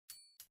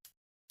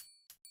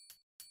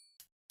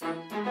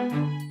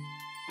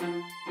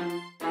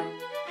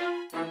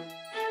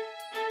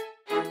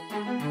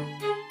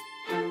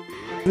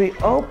The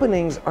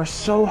openings are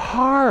so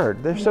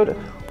hard. They're so.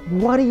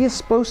 What are you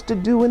supposed to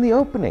do in the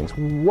openings?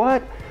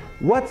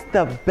 What's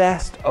the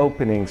best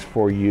openings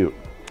for you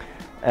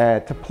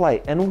to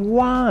play, and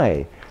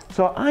why?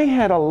 So I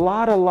had a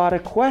lot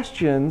of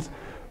questions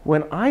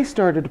when I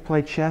started to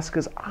play chess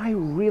because I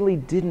really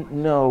didn't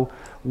know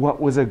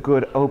what was a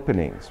good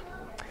openings.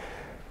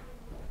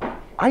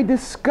 I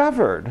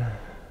discovered,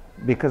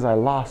 because I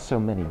lost so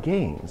many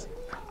games,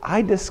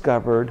 I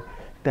discovered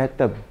that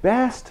the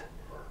best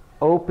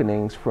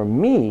openings for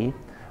me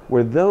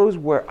were those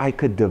where I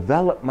could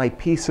develop my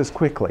pieces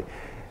quickly.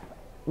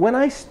 When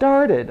I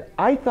started,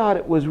 I thought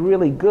it was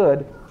really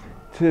good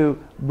to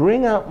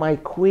bring out my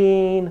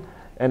queen,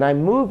 and I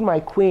moved my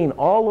queen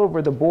all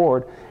over the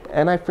board,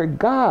 and I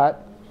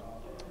forgot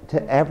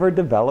to ever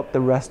develop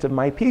the rest of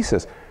my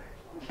pieces.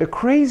 The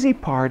crazy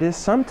part is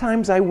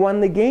sometimes I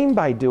won the game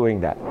by doing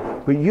that,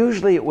 but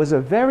usually it was a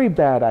very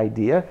bad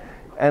idea,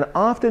 and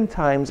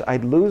oftentimes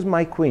I'd lose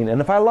my queen.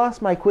 And if I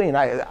lost my queen,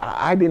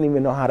 I didn't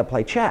even know how to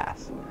play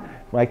chess.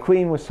 My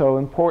queen was so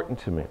important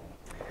to me.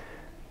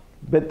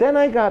 But then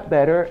I got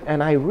better,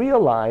 and I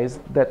realized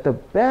that the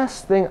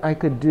best thing I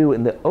could do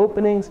in the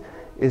openings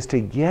is to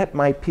get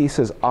my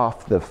pieces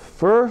off the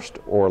first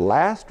or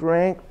last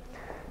rank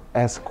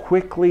as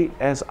quickly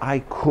as I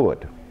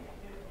could.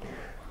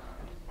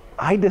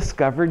 I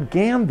discovered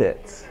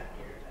gambits.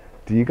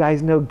 Do you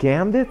guys know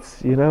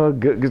gambits? You know,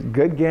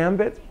 good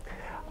gambits?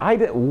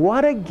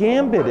 What a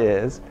gambit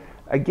is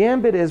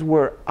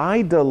where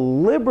I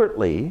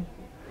deliberately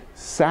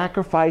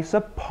sacrifice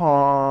a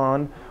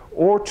pawn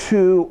or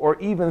two or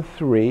even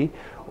three,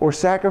 or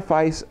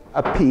sacrifice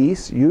a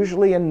piece,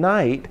 usually a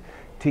knight,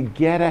 to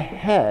get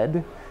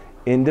ahead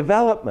in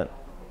development.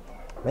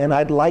 And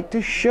I'd like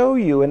to show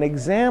you an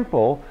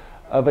example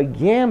of a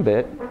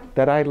gambit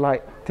that I'd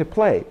like to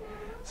play.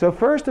 So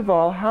first of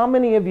all, how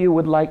many of you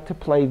would like to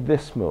play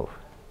this move?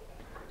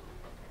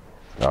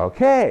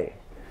 Okay,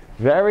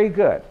 very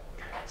good.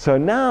 So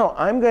now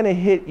I'm going to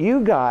hit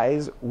you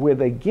guys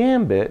with a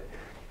gambit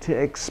to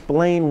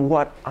explain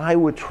what I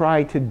would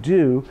try to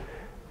do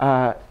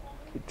to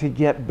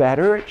get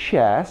better at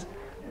chess.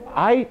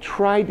 I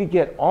tried to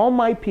get all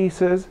my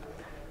pieces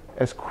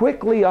as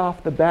quickly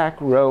off the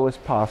back row as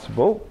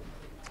possible,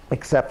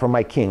 except for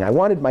my king. I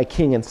wanted my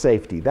king in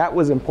safety. That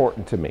was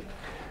important to me.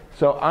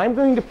 So I'm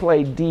going to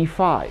play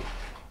d5.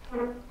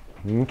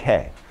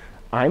 Okay,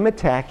 I'm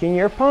attacking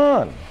your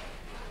pawn.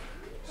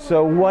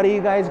 So what are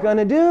you guys going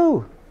to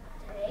do?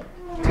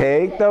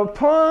 Take the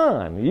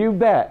pawn, you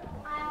bet.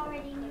 I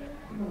already knew.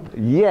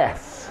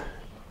 Yes.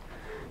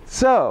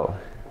 So,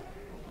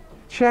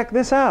 check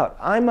this out.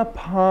 I'm a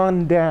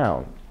pawn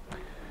down.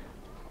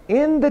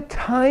 In the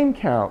time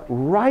count,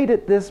 right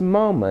at this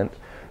moment,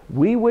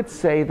 we would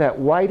say that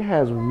white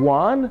has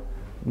 1,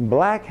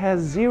 black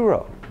has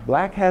 0.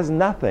 Black has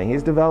nothing.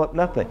 He's developed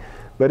nothing.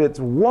 But it's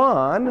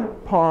 1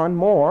 pawn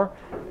more,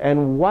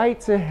 and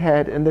white's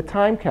ahead in the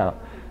time count.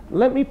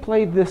 Let me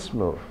play this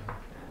move.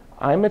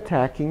 I'm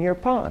attacking your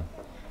pawn.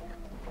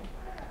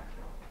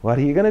 What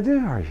are you going to do,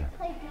 Arjun?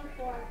 Play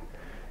d4.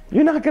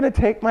 You're not going to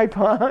take my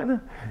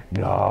pawn?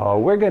 No,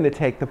 we're going to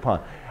take the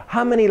pawn.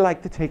 How many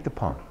like to take the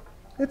pawn?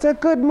 It's a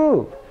good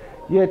move.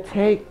 You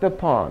take the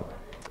pawn.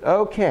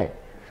 Okay.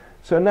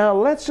 So now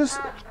let's just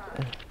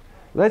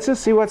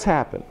see what's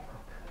happened.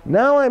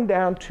 Now I'm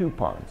down 2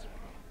 pawns.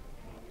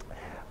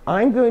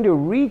 I'm going to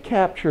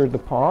recapture the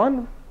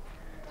pawn.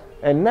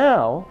 And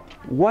now,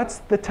 what's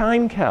the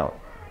time count?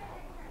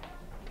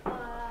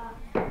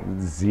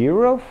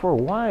 0 for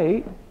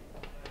white.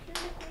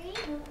 2,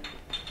 3.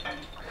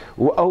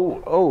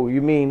 Oh,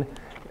 you mean,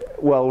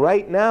 well,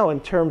 right now in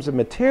terms of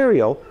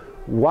material,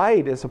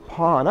 white is a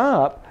pawn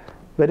up,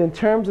 but in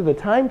terms of the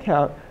time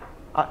count,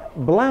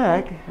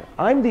 black,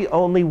 I'm the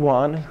only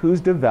one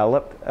who's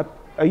developed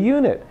a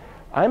unit.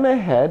 I'm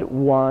ahead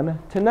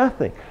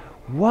 1-0.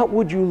 What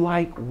would you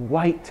like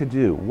white to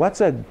do? What's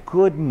a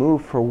good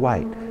move for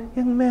white?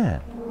 Young man.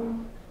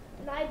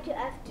 Knight to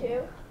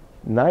f2.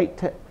 Knight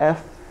to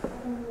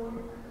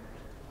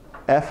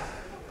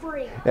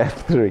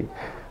f3.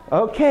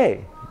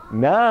 Okay,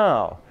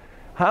 now,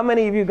 how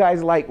many of you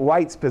guys like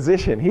white's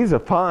position? He's a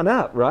pawn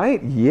up,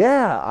 right?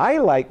 Yeah, I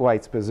like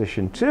white's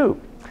position too.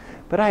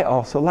 But I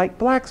also like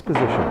black's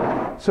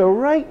position. So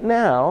right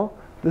now,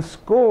 the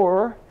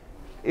score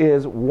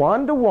is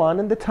 1-1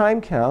 in the time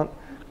count,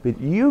 but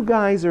you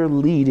guys are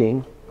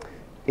leading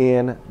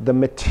in the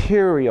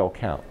material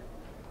count.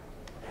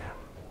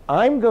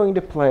 I'm going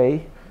to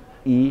play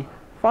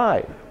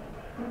e5.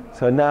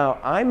 So now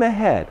I'm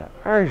ahead.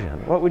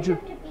 Arjun, what would you?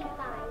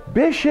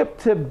 Bishop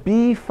to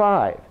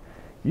b5.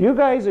 You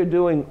guys are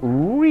doing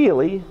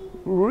really,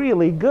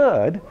 really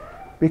good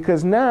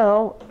because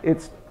now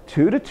it's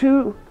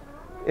 2-2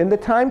 in the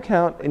time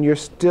count and you're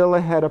still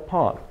ahead of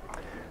pawn.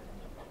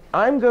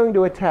 I'm going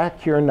to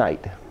attack your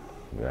knight.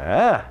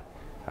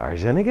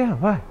 Arjun again,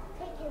 what?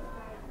 Take his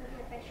knight with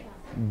your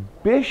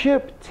bishop.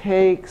 Bishop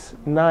takes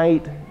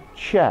knight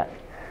check.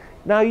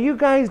 Now you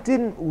guys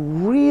didn't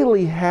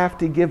really have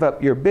to give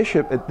up your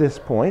bishop at this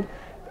point.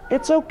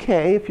 It's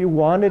okay if you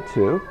wanted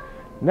to.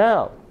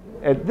 Now,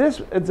 at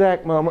this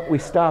exact moment, we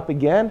stop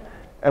again,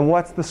 and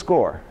what's the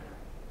score?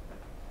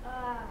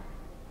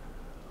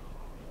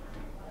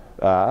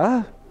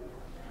 2-1.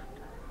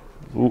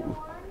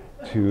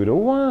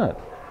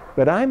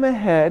 But I'm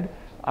ahead.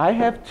 I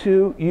have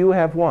 2, you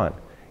have 1.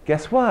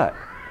 Guess what?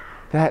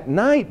 That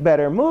knight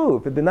better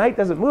move. If the knight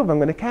doesn't move, I'm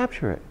going to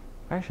capture it.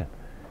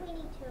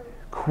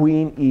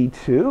 Queen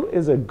E2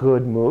 is a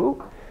good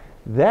move.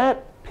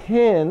 That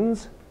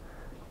pins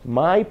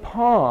my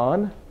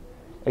pawn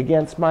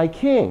against my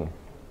king.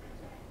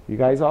 You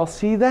guys all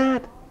see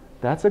that?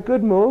 That's a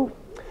good move.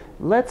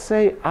 Let's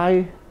say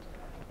I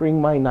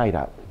bring my knight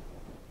up.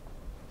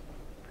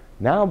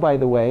 Now, by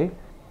the way,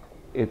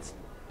 it's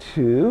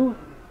 2,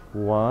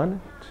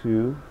 1,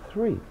 2,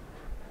 3.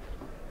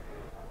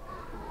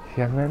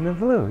 Young man in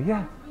blue,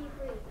 yeah.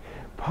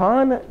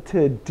 Pawn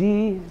to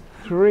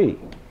D3.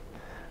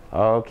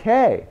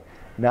 Okay,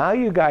 now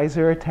you guys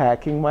are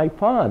attacking my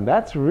pawn.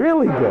 That's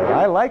really good.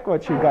 I like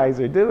what you guys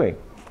are doing.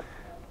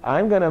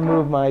 I'm going to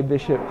move my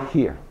bishop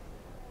here.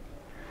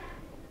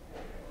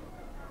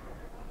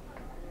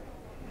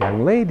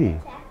 Young lady.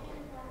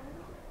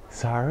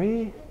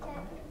 Sorry?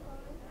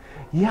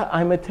 Yeah,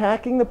 I'm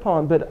attacking the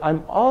pawn, but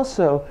I'm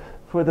also,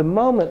 for the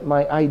moment,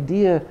 my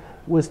idea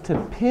was to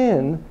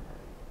pin.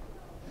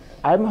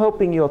 I'm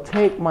hoping you'll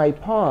take my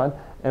pawn,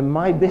 and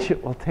my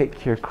bishop will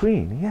take your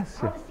queen. Yes,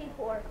 yes.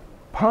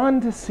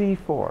 Pawn to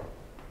C4.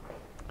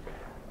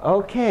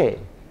 Okay,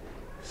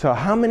 so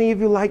how many of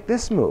you like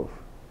this move?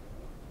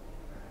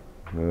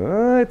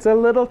 It's a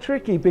little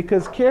tricky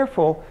because,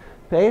 careful,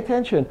 pay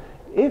attention.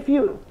 If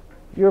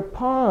your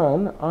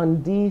pawn on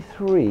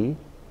D3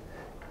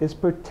 is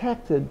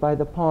protected by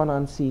the pawn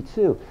on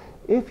C2.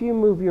 If you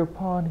move your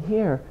pawn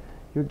here,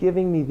 you're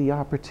giving me the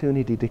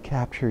opportunity to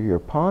capture your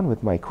pawn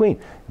with my queen.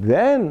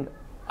 Then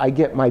I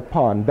get my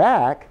pawn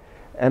back,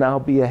 and I'll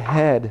be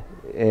ahead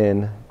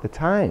in the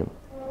time.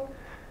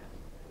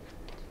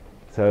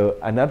 So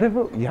another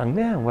move. Young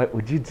man, what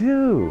would you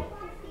do?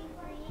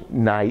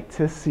 Knight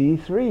to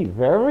C3.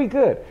 Very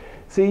good.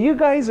 So you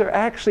guys are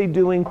actually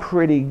doing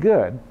pretty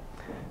good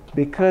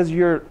because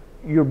you're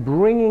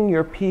bringing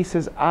your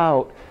pieces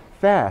out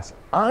fast.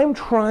 I'm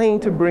trying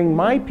to bring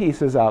my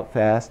pieces out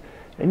fast,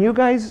 and you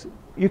guys,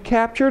 you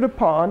captured a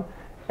pawn,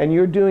 and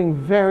you're doing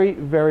very,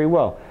 very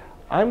well.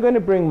 I'm going to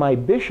bring my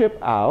bishop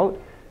out,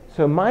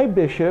 so my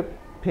bishop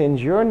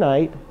pins your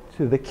knight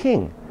to the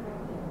king.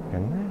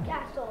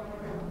 Castle.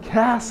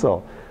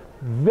 Castle.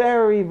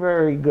 Very,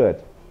 very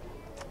good.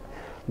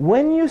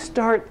 When you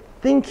start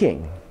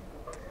thinking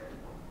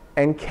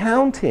and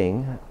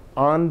counting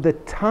on the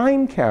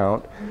time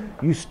count,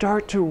 you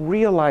start to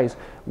realize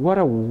what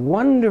a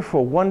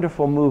wonderful,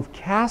 wonderful move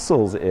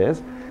castles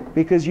is,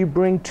 because you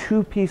bring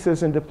 2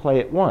 pieces into play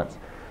at once.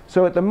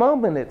 So at the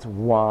moment it's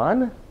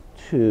 1,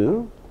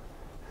 2,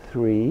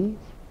 3,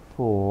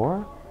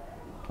 4,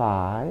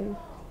 5,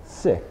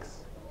 6.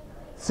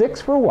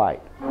 6 for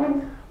white.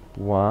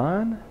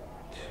 1,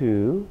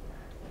 2,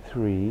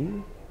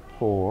 3,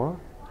 4,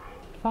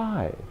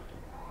 5.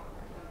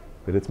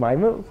 But it's my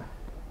move.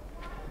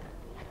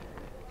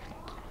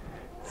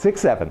 6,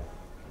 7.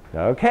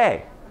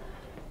 Okay.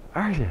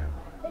 Arjun.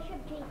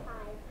 Bishop G5.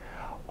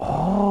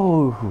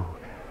 Oh,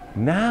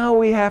 now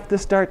we have to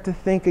start to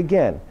think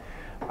again.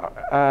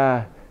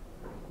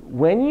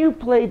 When you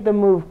played the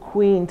move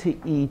queen to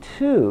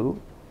E2,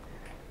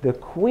 the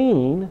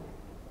queen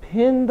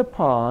pinned the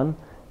pawn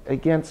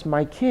against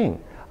my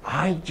king.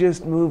 I've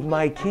just moved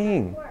my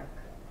king.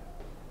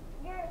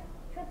 You're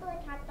triple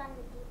attacked on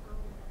the D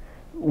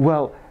pawn.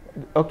 Well,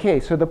 okay,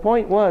 so the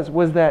point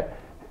was that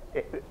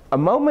a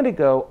moment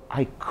ago,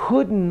 I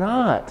could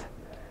not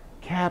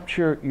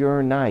capture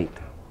your knight.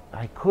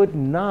 I could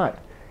not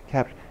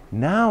capture.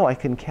 Now I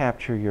can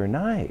capture your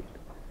knight.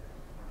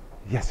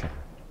 Yes, sir.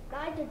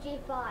 Knight to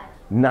G5.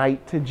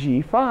 Knight to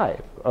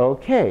G5.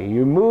 Okay,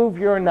 you move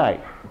your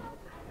knight.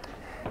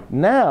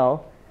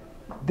 Now,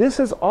 this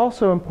is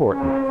also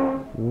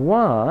important.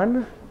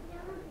 1,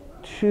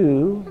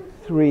 2,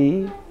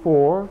 3,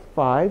 4,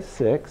 5,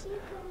 6.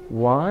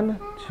 1,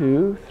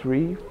 2,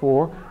 3,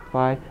 4,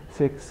 5,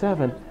 6,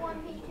 7.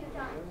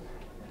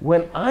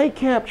 When I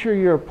capture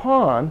your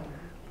pawn,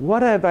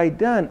 what have I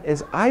done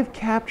is I've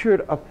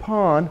captured a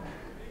pawn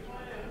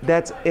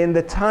that's in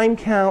the time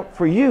count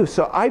for you.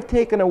 So I've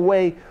taken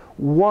away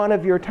one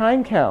of your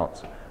time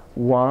counts.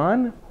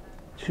 1,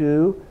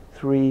 2,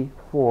 3,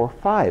 4,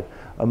 5.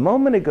 A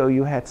moment ago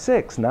you had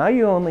 6. Now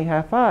you only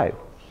have 5.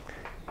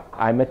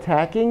 I'm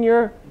attacking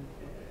your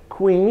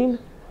queen.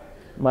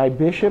 My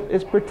bishop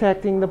is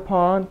protecting the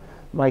pawn.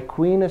 My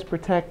queen is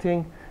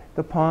protecting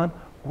the pawn.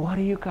 What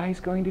are you guys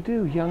going to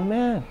do, young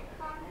man?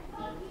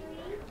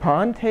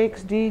 Pawn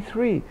takes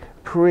D3.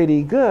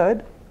 Pretty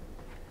good.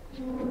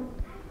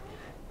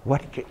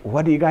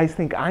 What do you guys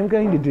think I'm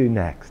going to do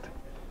next?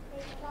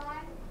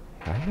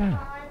 Bishop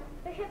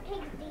takes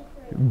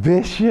D3.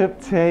 Bishop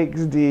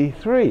takes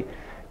D3.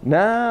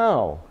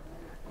 Now,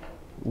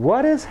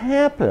 what has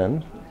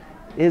happened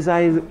is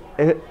I've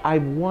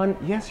won.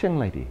 Yes, young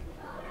lady.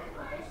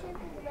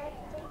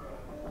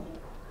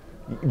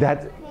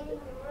 That's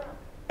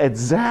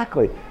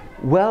exactly.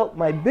 Well,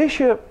 my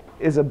bishop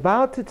is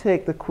about to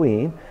take the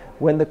queen.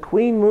 When the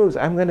queen moves,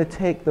 I'm going to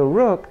take the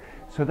rook,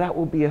 so that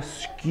will be a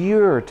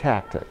skewer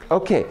tactic.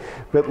 Okay,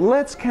 but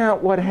let's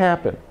count what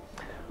happened.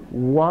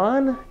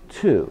 1,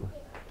 2,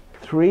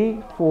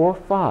 3, 4,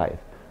 5.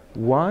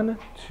 1,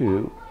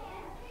 2,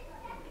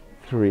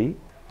 3,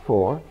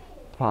 4,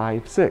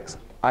 5, 6.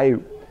 I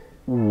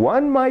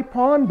won my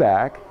pawn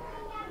back,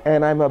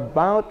 and I'm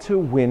about to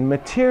win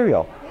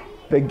material.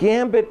 The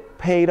gambit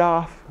paid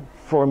off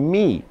for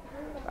me.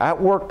 That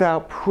worked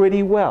out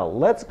pretty well.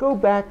 Let's go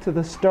back to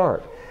the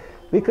start.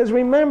 Because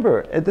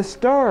remember, at the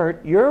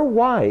start, you're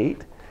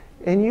white,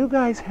 and you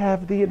guys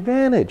have the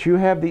advantage. You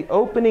have the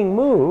opening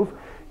move.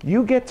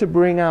 You get to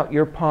bring out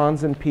your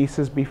pawns and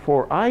pieces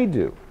before I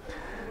do.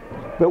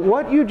 But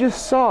what you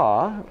just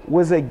saw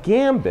was a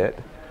gambit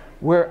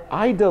where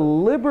I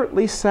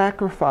deliberately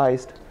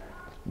sacrificed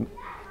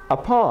a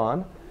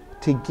pawn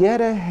to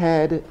get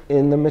ahead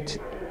in the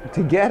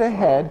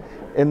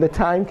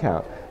time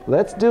count.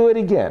 Let's do it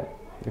again.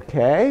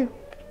 Okay?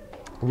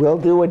 We'll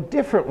do a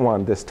different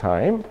one this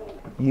time.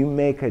 You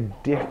make a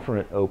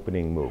different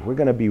opening move. We're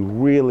going to be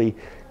really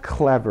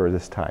clever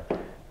this time.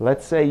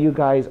 Let's say you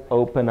guys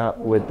open up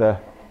with the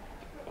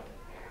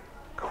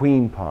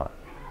queen pawn.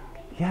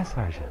 Yes,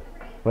 Arjun.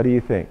 What do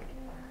you think?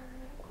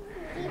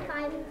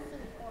 D5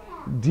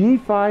 and C4.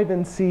 D5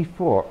 and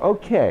C4.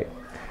 Okay.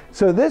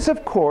 So this,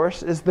 of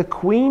course, is the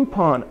queen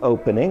pawn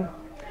opening.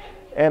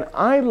 And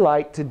I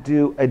like to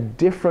do a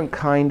different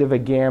kind of a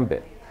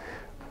gambit.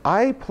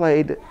 I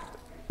played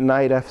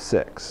knight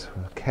f6.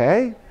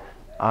 Okay?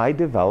 I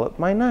developed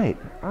my knight.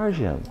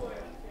 Arjun.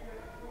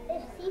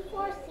 If C4,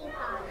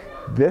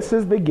 C5. This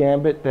is the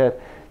gambit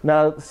that,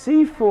 now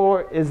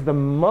C4 is the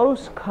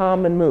most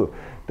common move.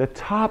 The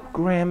top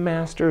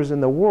grandmasters in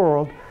the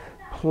world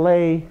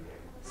play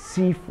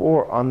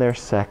C4 on their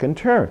second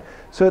turn.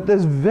 So at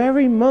this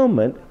very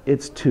moment,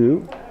 it's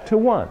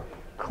 2-1.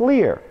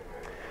 Clear.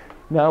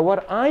 Now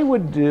what I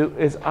would do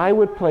is I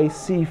would play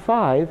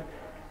C5,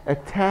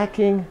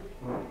 attacking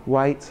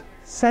white's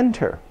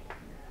center.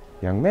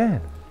 Young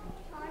man.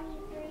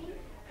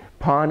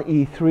 Pawn E3. Pawn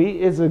E3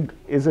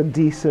 is a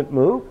decent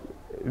move,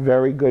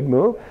 very good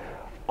move.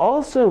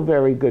 Also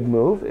very good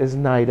move is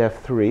knight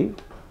F3,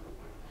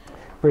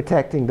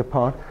 protecting the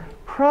pawn.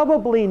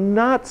 Probably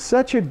not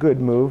such a good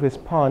move as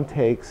pawn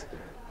takes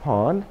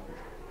pawn,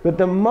 but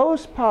the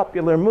most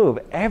popular move,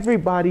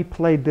 everybody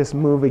played this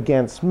move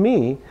against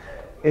me,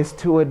 is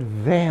to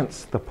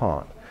advance the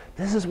pawn.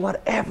 This is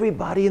what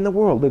everybody in the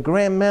world, the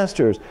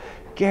grandmasters,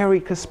 Garry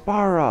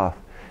Kasparov,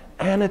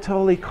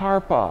 Anatoly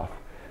Karpov,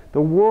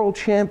 the world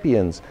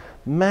champions,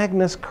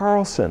 Magnus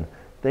Carlsen,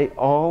 they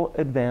all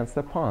advance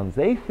the pawns.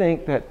 They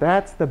think that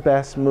that's the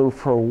best move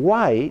for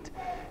white,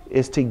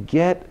 is to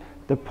get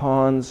the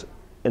pawns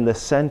in the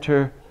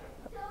center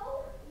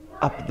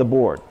up the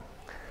board.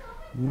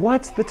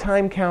 What's the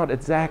time count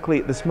exactly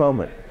at this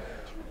moment?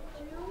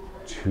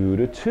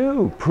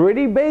 2-2.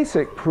 Pretty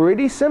basic,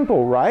 pretty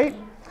simple, right?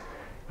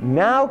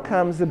 Now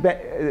comes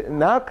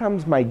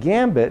my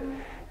gambit,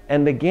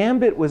 and the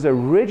gambit was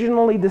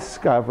originally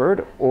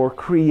discovered or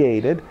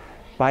created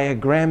by a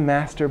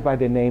grandmaster by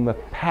the name of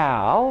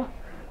Pal.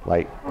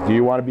 Like, do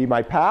you want to be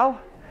my pal?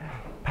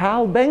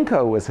 Pal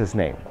Benko was his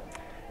name.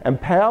 And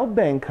Pal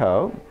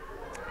Benko,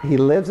 he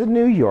lives in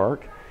New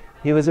York.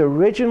 He was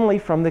originally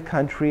from the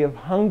country of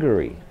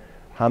Hungary.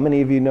 How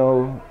many of you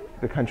know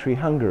the country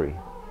Hungary?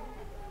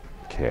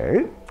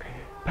 Okay.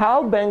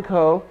 Pal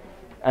Benko,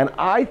 and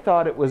I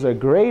thought it was a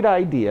great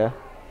idea,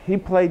 he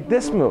played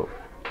this move.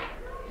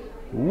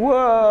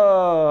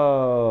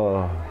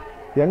 Whoa!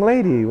 Young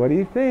lady, what do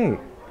you think?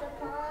 The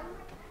pawn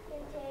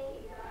can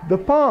take. The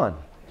pawn.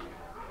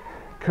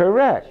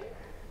 Correct.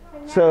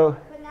 But So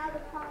now the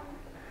pawn.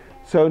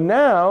 So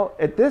now,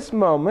 at this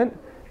moment,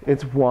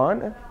 it's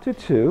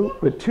 1-2,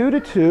 but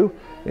 2-2,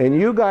 and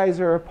you guys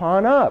are a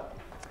pawn up.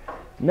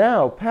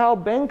 Now, Pal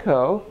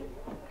Benko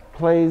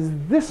plays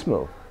this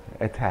move,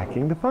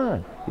 attacking the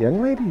pawn.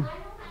 Young lady.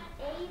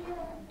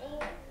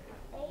 A6.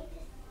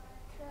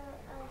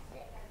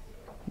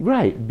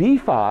 Right,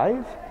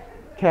 B5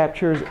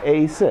 captures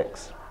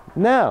A6.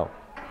 Now,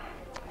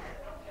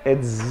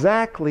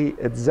 exactly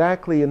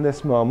in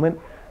this moment,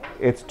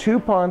 it's 2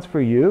 pawns for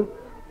you,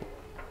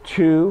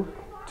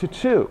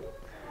 2-2.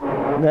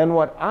 Then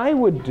what I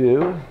would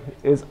do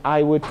is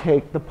I would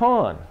take the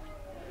pawn.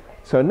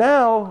 So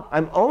now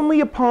I'm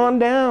only a pawn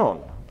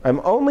down. I'm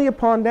only a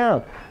pawn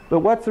down. But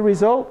what's the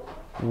result?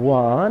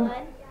 1,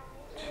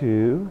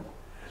 2,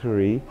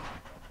 3,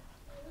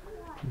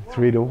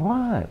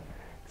 3-1.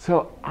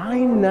 So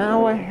I'm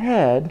now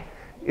ahead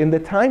in the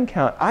time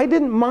count. I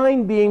didn't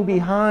mind being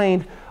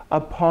behind a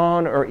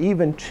pawn or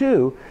even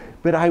 2,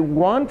 but I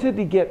wanted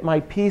to get my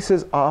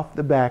pieces off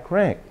the back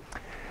rank.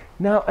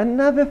 Now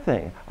another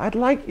thing, I'd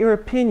like your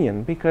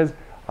opinion because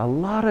a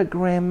lot of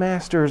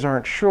grandmasters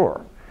aren't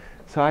sure.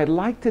 So I'd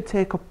like to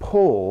take a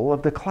poll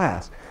of the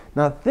class.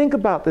 Now think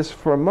about this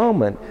for a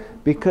moment,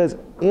 because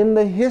in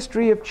the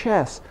history of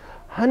chess,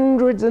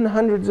 hundreds and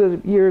hundreds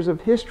of years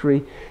of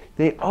history,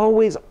 they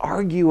always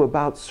argue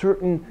about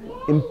certain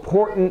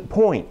important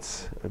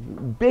points,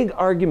 big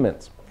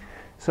arguments.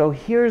 So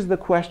here's the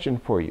question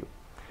for you.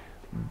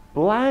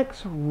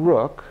 Black's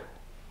rook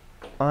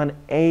on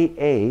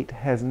A8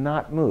 has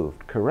not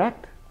moved,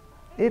 correct?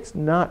 It's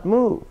not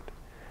moved.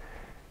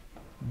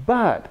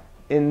 But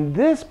in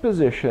this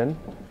position,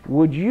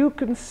 would you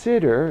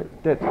consider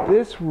that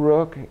this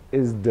rook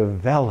is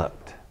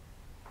developed?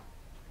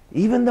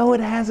 Even though it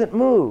hasn't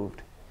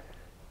moved,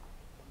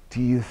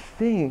 do you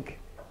think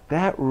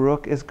that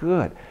rook is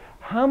good?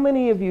 How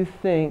many of you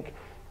think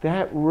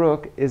that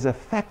rook is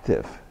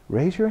effective?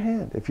 Raise your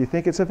hand if you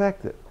think it's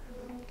effective.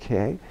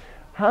 Okay.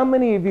 How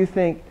many of you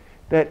think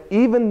that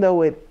even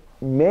though it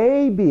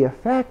may be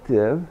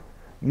effective,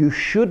 you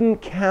shouldn't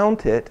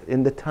count it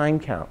in the time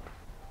count?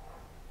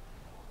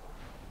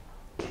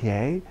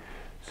 Okay.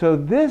 So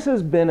this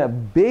has been a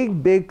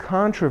big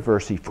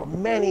controversy for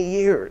many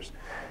years.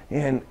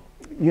 And,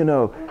 you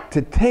know,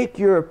 to take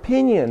your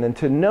opinion and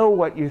to know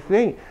what you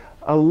think,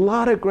 a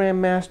lot of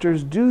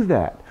grandmasters do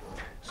that.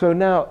 So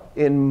now,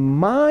 in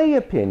my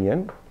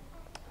opinion,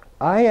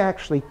 I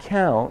actually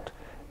count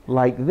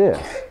like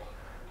this.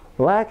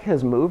 Black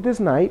has moved his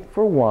knight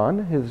for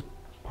 1, his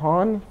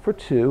pawn for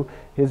 2,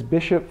 his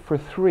bishop for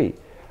 3.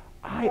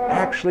 I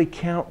actually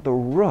count the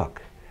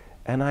rook,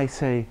 and I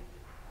say,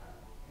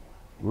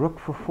 rook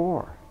for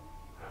 4.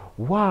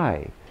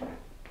 Why?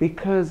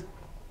 Because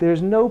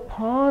there's no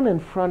pawn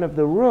in front of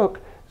the rook,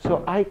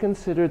 so I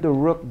consider the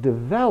rook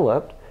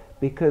developed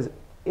because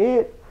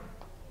it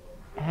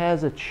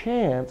has a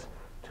chance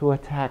to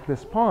attack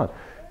this pawn.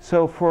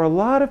 So for a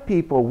lot of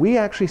people, we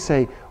actually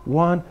say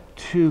 1,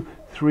 2,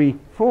 3,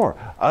 4.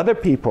 Other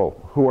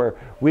people who are,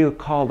 we'll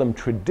call them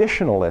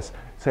traditionalists,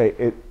 say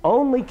it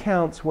only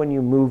counts when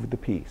you move the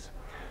piece.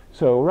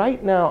 So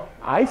right now,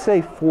 I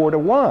say 4 to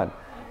 1.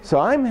 So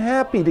I'm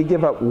happy to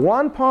give up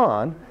 1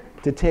 pawn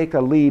to take a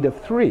lead of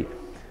 3.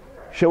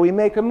 Shall we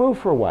make a move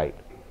for white?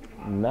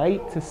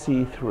 Knight to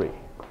C3.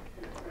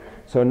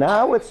 So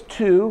now it's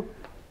 2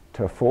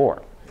 to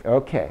 4.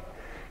 Okay.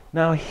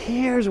 Now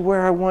here's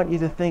where I want you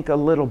to think a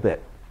little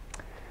bit.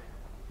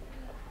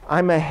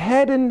 I'm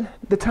ahead in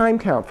the time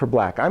count for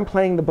black. I'm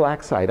playing the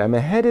black side. I'm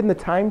ahead in the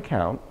time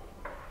count,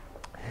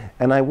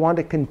 and I want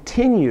to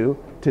continue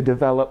to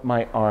develop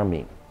my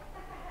army.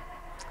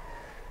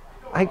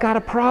 I got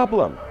a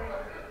problem.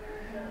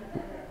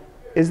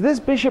 Is this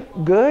bishop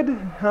good?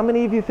 How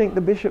many of you think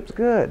the bishop's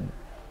good?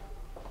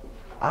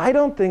 I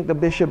don't think the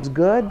bishop's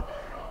good.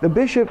 The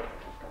bishop,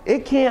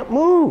 it can't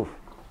move.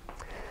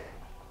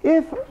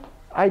 If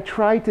I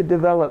try to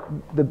develop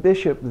the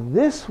bishop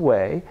this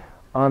way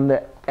on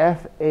the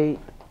F8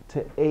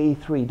 to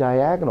A3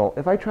 diagonal,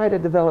 if I try to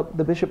develop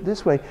the bishop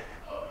this way,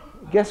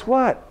 guess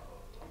what?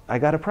 I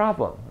got a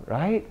problem,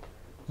 right?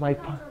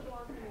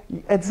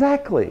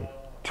 Exactly.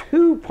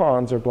 2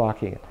 pawns are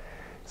blocking it.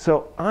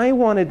 So I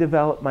want to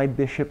develop my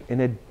bishop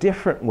in a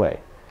different way.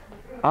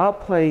 I'll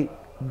play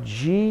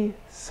G7,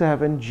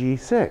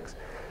 G6.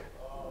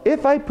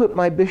 If I put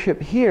my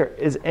bishop here,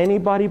 is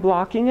anybody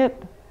blocking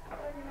it?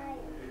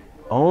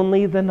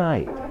 Only the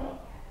knight.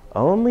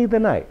 Only the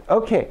knight.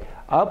 Okay,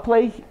 I'll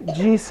play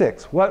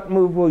G6. What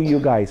move will you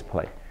guys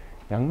play?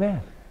 Young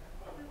man.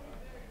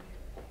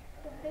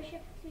 The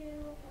bishop to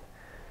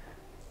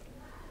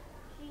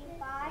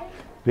G5.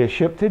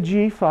 Bishop to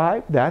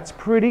G5. That's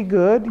pretty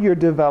good. You're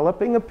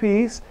developing a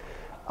piece.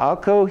 I'll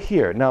go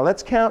here. Now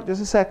let's count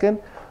just a second.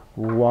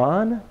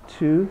 1,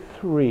 2,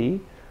 3.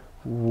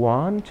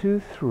 1,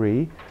 2,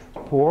 3,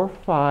 4,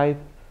 5,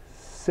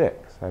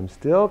 6. I'm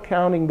still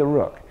counting the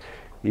rook,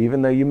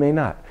 even though you may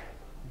not.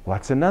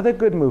 What's another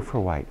good move for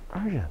white?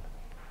 Arjun.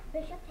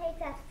 Bishop takes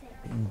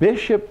F6.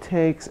 Bishop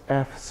takes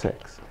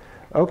F6.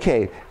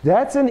 Okay,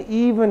 that's an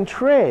even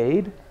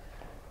trade,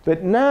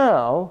 but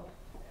now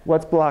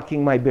what's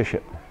blocking my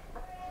bishop?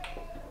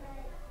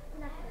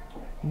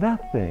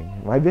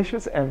 Nothing. My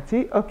bishop's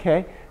empty.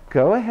 Okay,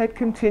 go ahead,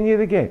 continue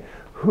the game.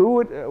 Who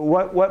would,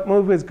 what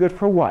move is good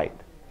for white?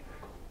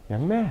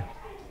 Young man.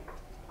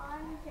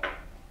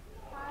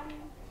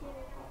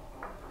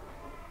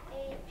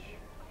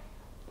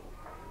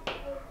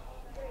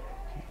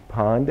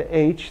 Pawn to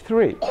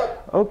H3.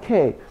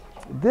 Okay,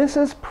 this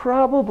is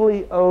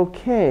probably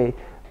okay,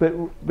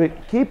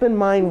 but keep in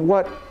mind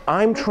what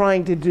I'm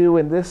trying to do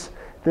in this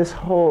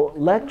whole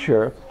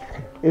lecture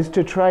is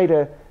to try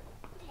to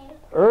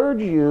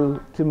urge you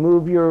to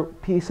move your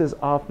pieces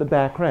off the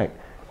back rank.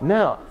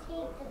 Now,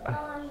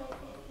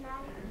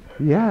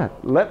 yeah,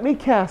 let me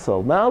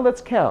castle. Now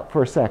let's count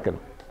for a second.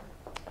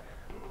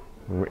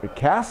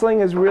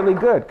 Castling is really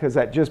good because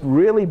that just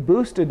really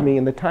boosted me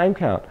in the time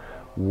count.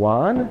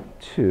 1,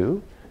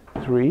 2,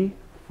 3,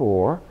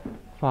 4,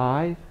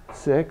 5,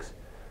 6,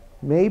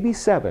 maybe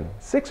 7.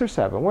 6 or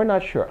 7, we're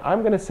not sure.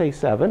 I'm going to say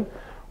 7.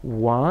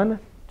 1,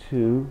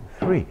 2,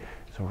 3.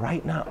 So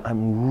right now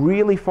I'm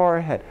really far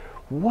ahead.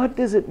 What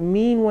does it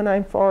mean when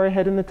I'm far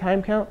ahead in the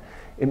time count?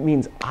 It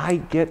means I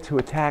get to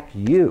attack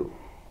you.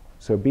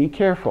 So be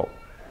careful.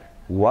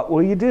 What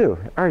will you do?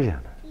 Arjun?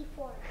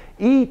 E4.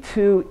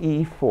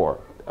 E2,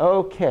 E4.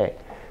 Okay.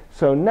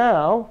 So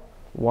now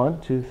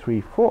 1, 2,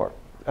 3, 4.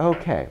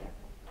 Okay.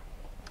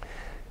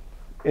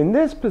 In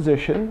this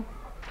position,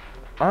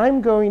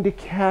 I'm going to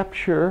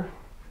capture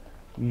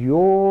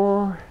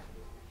your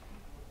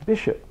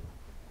bishop.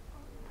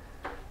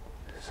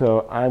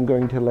 So I'm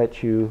going to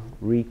let you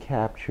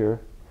recapture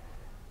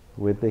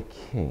with the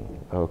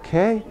king.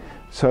 Okay?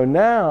 So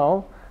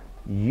now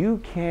you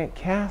can't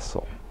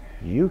castle.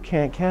 You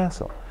can't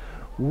castle.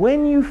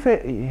 When you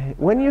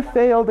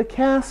fail to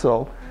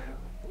castle,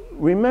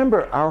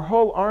 remember our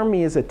whole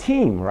army is a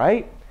team,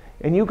 right?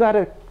 And you got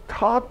to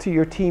talk to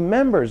your team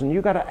members and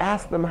you got to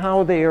ask them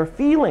how they are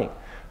feeling.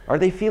 Are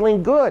they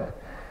feeling good?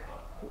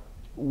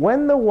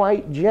 When the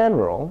white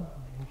general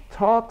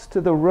talks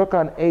to the rook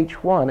on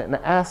h1 and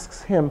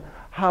asks him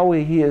how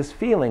he is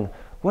feeling,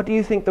 what do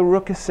you think the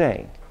rook is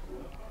saying?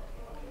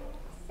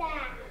 Sad.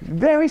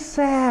 Very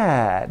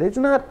sad.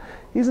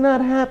 He's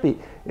not happy.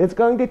 It's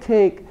going to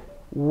take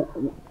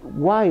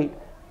white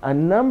a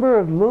number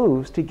of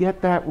moves to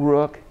get that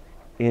rook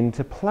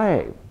into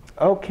play.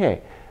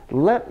 Okay,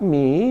 let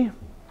me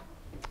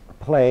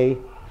play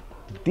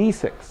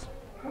d6.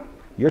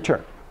 Your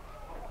turn.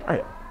 All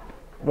right.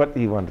 What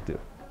do you want to do?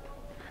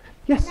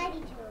 Yes.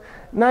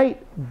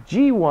 Knight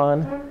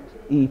g1,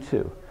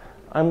 e2.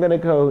 I'm going to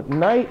go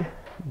knight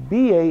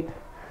b8,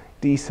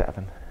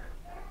 d7.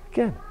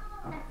 Again.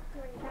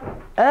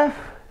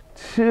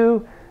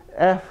 f2,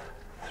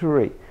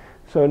 f3.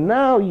 So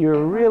now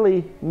you're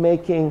really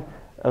making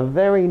a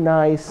very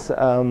nice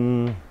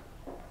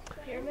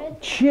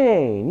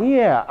chain.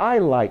 Yeah, I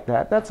like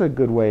that. That's a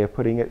good way of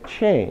putting it.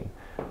 Chain.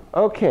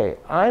 Okay,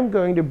 I'm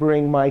going to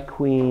bring my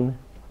queen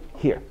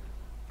here.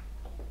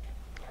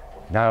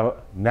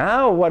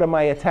 Now what am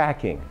I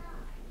attacking?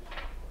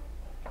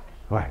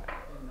 What?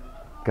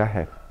 Go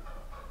ahead.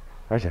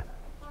 Raja.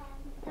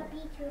 The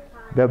B2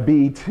 pawn. The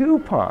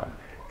b2 pawn.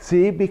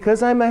 See,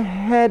 because I'm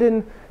ahead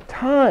in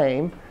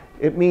time,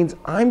 it means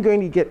I'm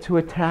going to get to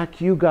attack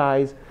you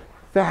guys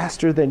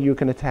faster than you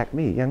can attack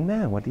me. Young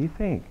man, what do you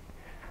think?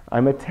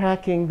 I'm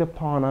attacking the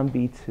pawn on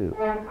b2.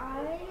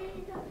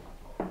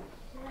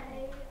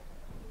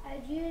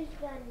 I'd use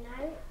the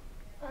knight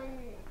on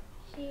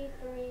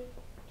c3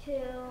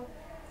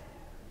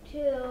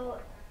 to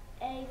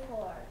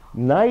a4.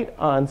 Knight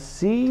on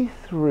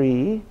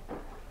c3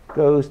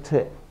 goes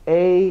to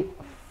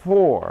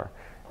a4,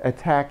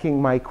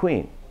 attacking my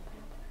queen.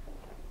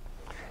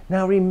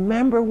 Now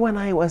remember when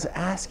I was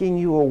asking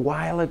you a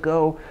while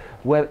ago,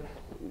 was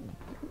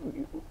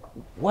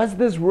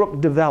this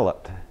rook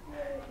developed?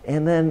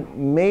 And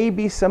then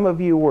maybe some of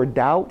you were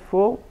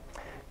doubtful.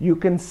 You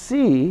can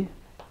see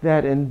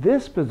that in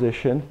this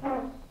position,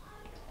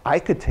 I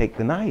could take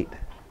the knight.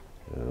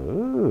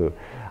 Ooh.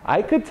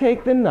 I could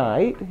take the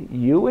knight,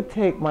 you would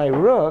take my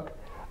rook,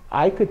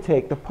 I could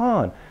take the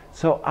pawn.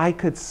 So I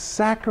could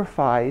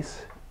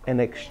sacrifice an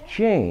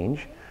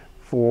exchange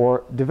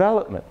for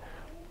development.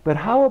 But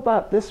how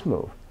about this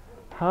move?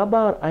 How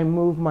about I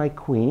move my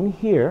queen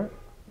here?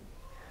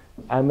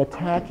 I'm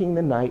attacking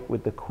the knight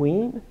with the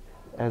queen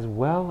as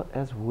well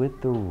as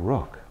with the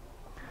rook.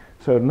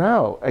 So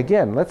now,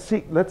 again, let's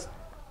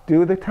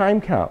do the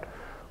time count.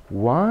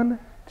 1,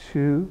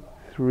 2,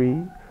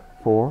 3,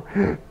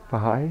 4,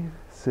 5,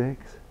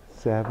 6,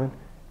 7,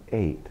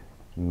 8,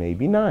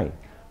 maybe 9.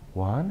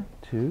 1,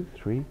 2,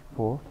 3,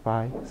 4,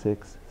 5,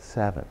 6,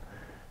 7.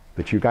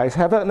 But you guys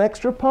have an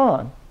extra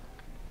pawn.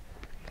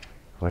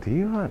 What do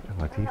you want?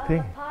 What do you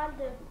think? Pawn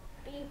to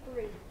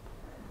b3.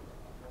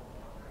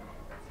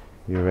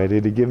 You ready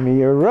to give me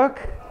your rook?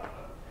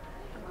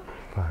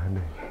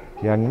 Fine.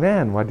 Young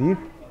man, what do you?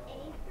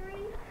 A3.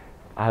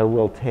 I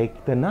will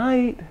take the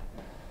knight.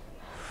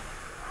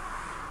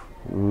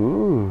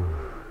 Ooh.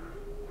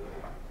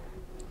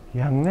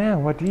 Young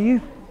man, what do you?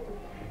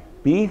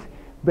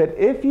 But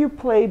if you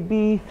play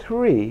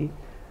b3,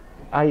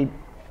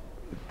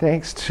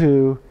 thanks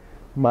to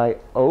my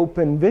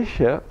open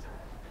bishop,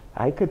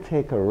 I could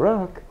take a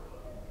rook.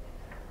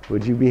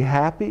 Would you be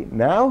happy?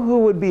 Now who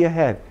would be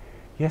ahead?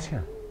 Yes, yeah.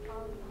 You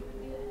would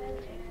be ahead,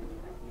 and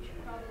you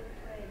should probably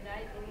play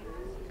knight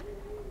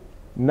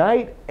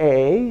Knight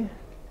A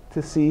to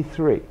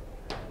c3.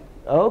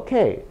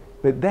 Okay,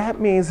 but that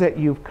means that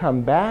you've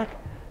come back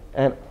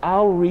and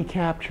I'll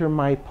recapture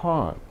my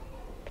pawn.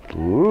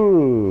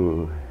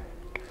 Ooh.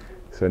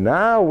 So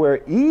now we're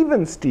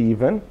even,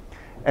 Stephen,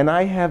 and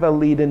I have a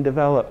lead in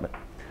development.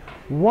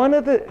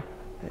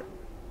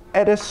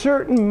 At a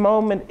certain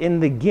moment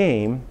in the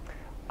game,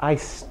 I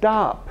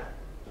stop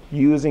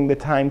using the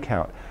time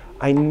count.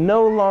 I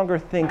no longer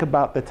think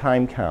about the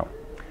time count.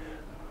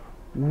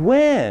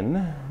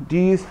 When do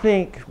you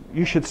think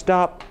you should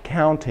stop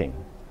counting?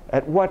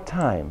 At what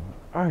time?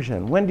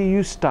 Arjun, when do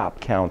you stop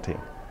counting?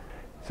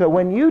 So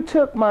when you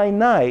took my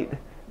knight,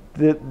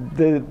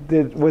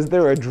 was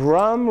there a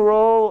drum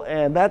roll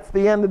and that's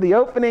the end of the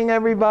opening,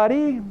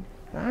 everybody?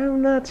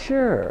 I'm not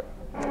sure.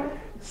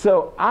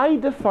 So I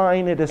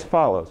define it as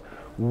follows.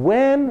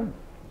 When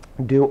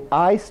do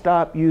I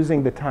stop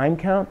using the time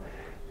count?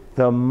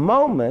 The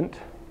moment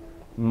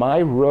my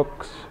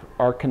rooks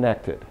are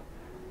connected.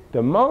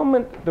 The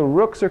moment the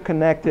rooks are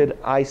connected,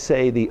 I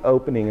say the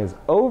opening is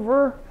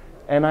over,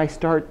 and I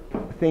start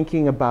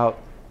thinking about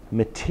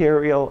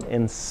material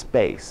in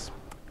space.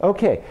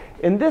 Okay,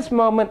 in this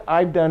moment,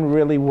 I've done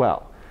really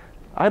well.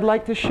 I'd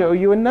like to show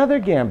you another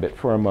gambit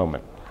for a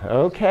moment.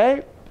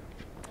 Okay,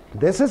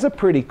 this is a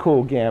pretty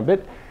cool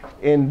gambit.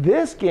 In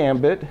this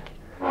gambit,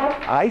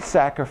 I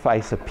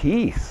sacrifice a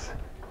piece.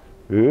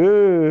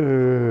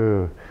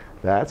 Ooh,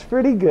 that's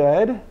pretty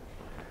good.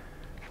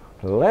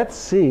 Let's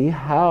see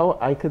how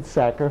I could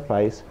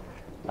sacrifice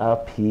a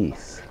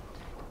piece.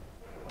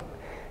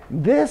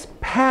 This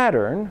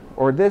pattern,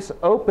 or this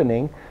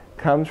opening,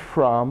 comes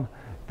from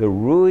the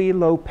Ruy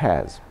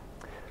Lopez.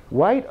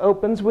 White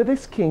opens with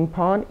his king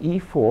pawn,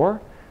 e4.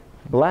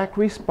 Black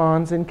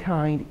responds in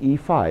kind,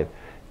 e5.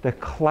 The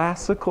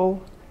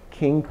classical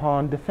king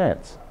pawn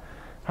defense.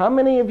 How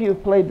many of you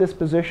have played this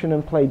position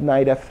and played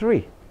knight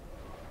f3?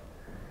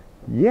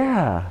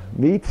 Yeah,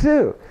 me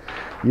too.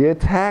 You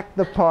attack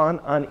the pawn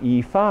on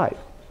e5.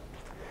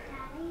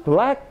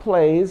 Black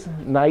plays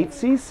knight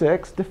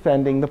c6,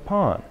 defending the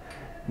pawn.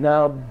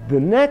 Now, the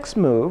next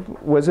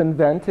move was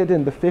invented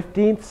in the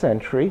 15th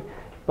century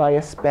by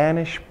a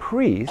Spanish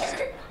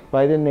priest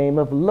by the name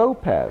of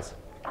Lopez.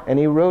 And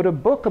he wrote a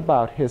book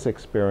about his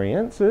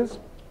experiences.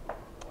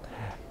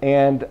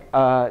 And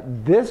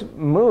this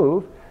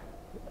move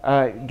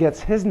gets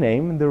his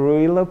name, the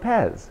Ruy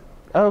Lopez.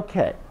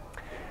 Okay.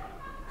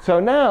 So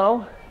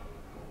now,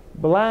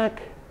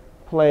 black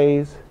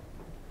plays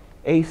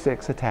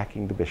a6,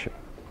 attacking the bishop.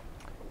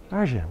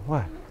 Arjun,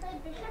 what? Play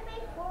bishop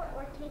a4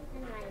 or take the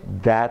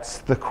knight? That's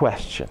the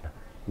question.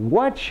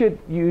 What should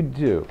you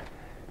do?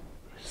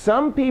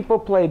 Some people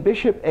play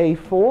bishop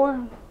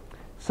a4.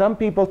 Some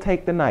people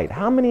take the knight.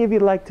 How many of you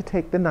like to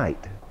take the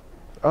knight?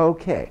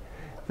 Okay,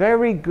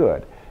 very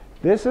good.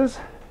 This is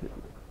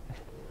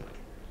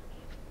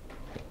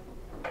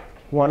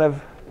one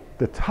of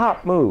the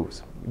top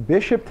moves.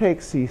 Bishop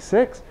takes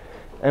c6.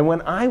 And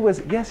when I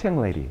was, yes, young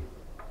lady?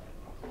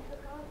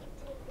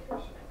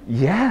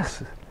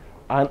 Yes.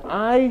 And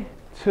I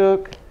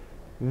took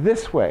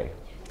this way.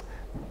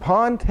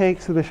 Pawn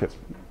takes the bishop.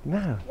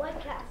 Now. White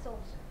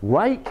castles.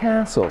 White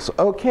castles.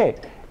 Okay.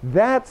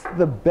 That's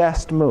the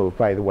best move,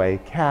 by the way,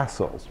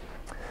 castles.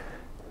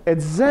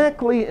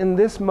 Exactly in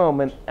this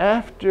moment,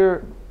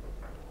 after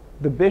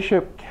the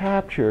bishop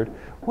captured,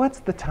 what's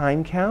the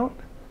time count?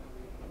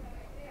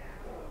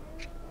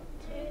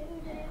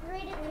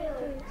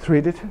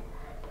 3 to 2.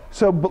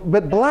 So,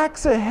 but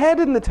black's ahead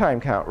in the time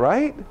count,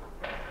 right?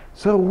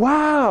 So,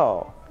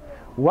 wow.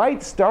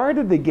 White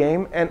started the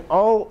game and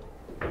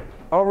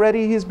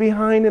already he's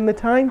behind in the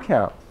time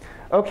count.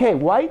 Okay,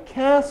 white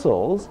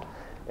castles,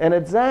 and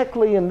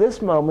exactly in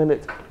this moment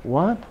it's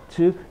 1,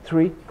 2,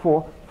 3,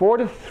 4, 4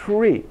 to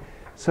 3.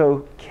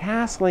 So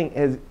castling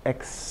has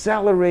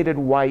accelerated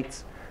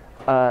white's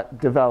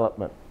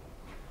development.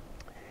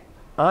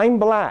 I'm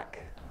black.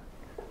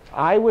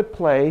 I would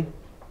play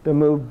the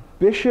move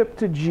bishop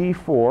to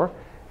g4,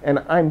 and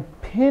I'm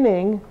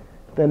pinning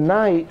the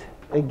knight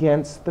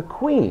against the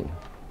queen.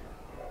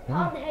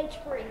 Pawn to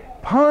h3.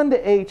 Pawn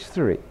to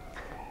h3.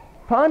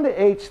 Pawn to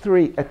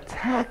h3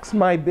 attacks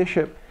my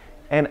bishop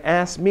and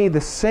asks me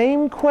the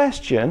same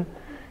question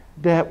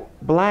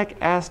that black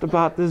asked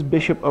about this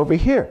bishop over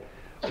here.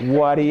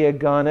 What are you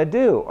gonna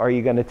do? Are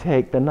you gonna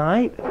take the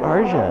knight,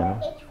 Arjun?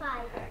 h5.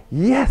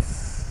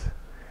 Yes!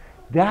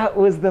 That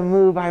was the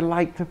move I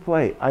liked to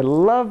play. I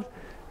loved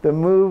the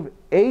move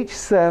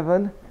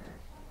h7,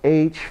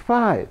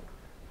 h5.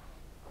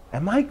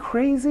 Am I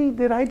crazy?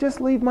 Did I just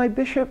leave my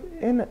bishop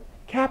in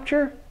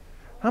capture?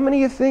 How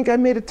many of you think I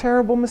made a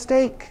terrible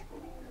mistake?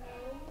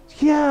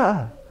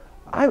 Yeah.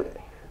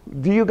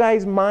 Do you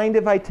guys mind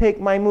if I take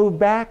my move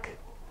back?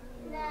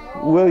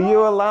 No. Will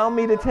you allow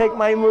me to take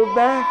my move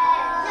back?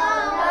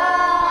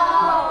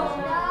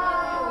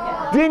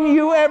 No. Didn't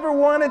you ever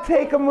want to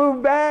take a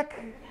move back?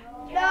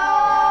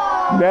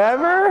 No.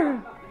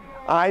 Never?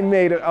 I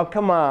made it. Oh,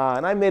 come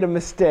on. I made a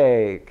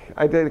mistake.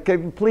 I did.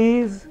 Can you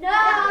please?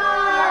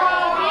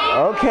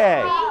 No.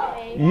 Okay.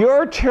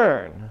 Your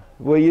turn.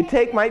 Will you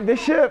take my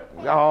bishop?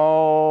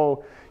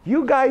 Oh,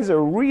 you guys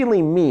are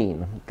really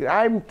mean.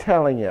 I'm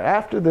telling you,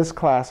 after this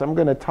class, I'm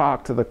going to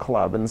talk to the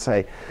club and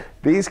say,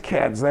 these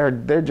kids,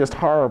 they're just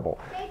horrible.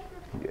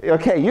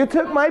 Okay, you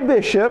took my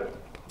bishop.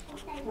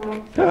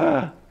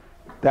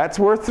 That's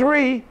worth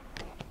 3.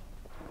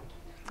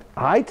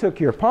 I took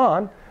your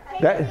pawn.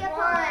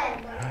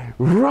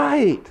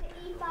 Right.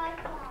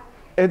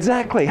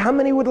 Exactly. How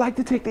many would like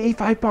to take the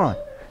e5 pawn?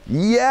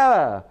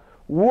 Yeah.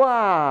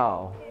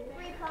 Wow.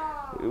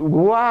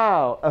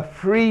 Wow, a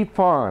free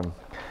pawn.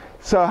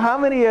 So how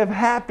many are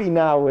happy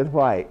now with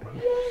white?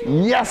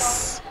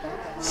 Yes!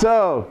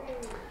 So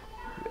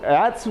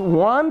that's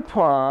one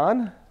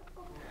pawn.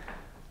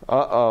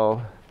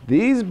 Uh-oh.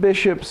 These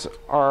bishops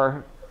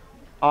are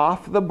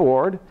off the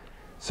board.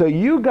 So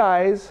you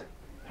guys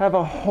have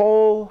a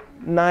whole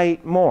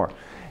knight more.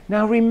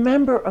 Now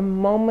remember a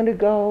moment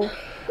ago,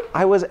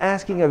 I was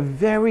asking a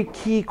very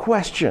key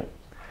question.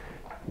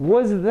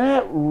 Was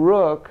that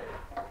rook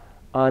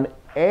on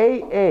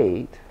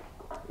A8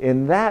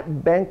 in that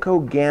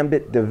Benko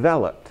Gambit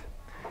developed?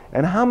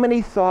 And how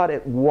many thought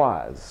it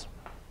was?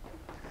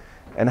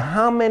 And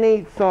how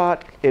many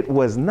thought it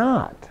was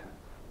not?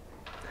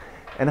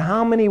 And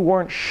how many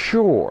weren't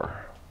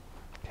sure?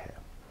 Okay.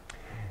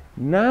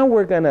 Now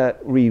we're going to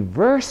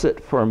reverse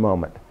it for a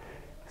moment.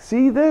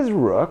 See this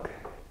rook?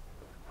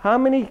 How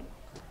many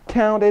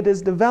count it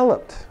as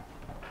developed?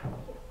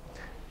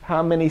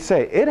 How many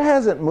say it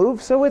hasn't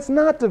moved, so it's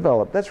not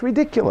developed? That's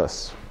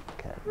ridiculous.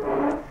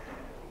 Okay.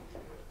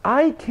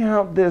 I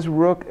count this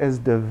rook as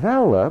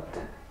developed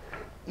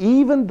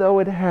even though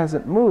it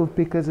hasn't moved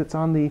because it's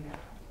on the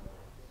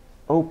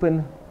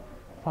open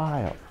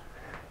file.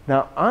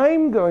 Now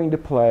I'm going to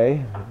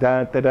play,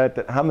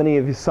 how many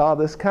of you saw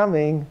this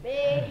coming?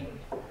 Me.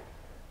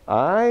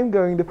 I'm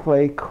going to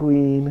play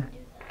queen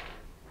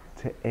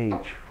to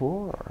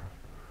h4.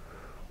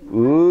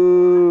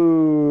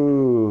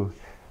 Ooh.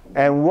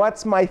 And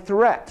what's my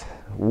threat?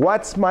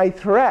 What's my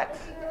threat?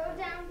 If you go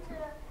down to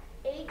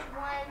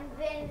H1,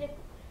 then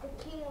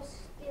the king will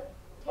still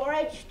take Or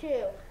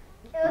H2.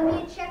 It will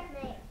be a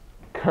checkmate.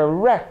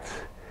 Correct.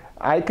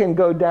 I can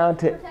go down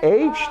to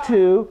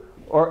h2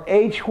 or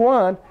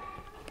h1.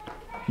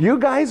 You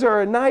guys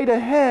are a knight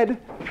ahead.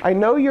 I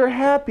know you're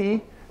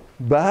happy,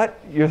 but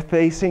you're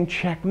facing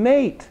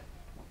checkmate.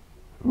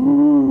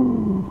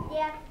 Ooh.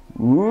 Yeah.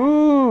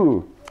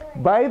 Ooh.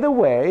 By the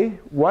way,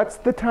 what's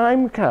the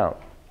time count?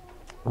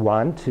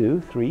 1,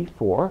 2, 3,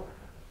 4.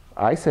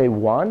 I say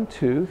 1,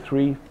 2,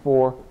 3,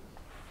 4,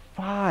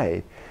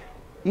 5.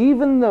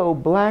 Even though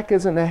black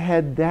isn't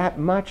ahead that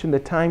much in the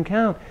time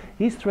count,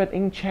 he's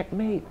threatening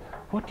checkmate.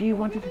 What do you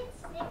want to do? 6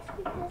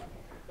 because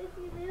if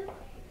you move,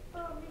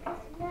 because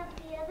you have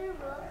the other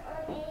rook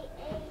on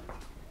A8,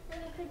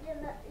 then you could get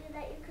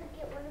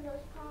one of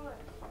those pawns.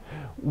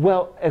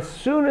 Well, as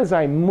soon as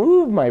I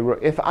move my rook,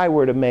 if I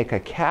were to make a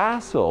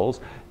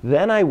castles,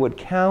 then I would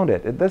count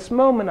it. At this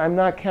moment, I'm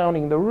not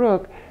counting the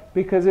rook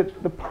because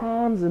the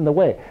pawn's in the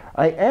way.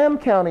 I am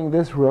counting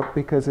this rook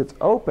because it's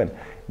open.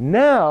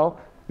 Now,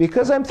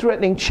 because I'm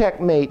threatening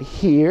checkmate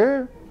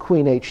here,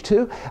 queen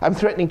h2, I'm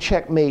threatening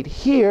checkmate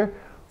here,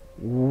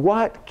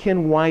 what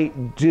can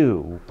white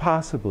do,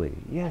 possibly?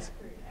 Yes,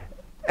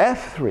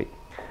 f3.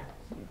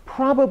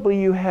 Probably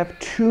you have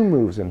two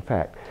moves, in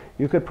fact.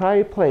 You could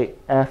probably play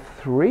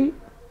f3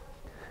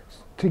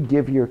 to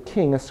give your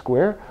king a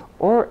square,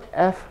 or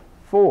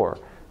f4.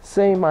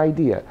 Same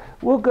idea.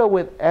 We'll go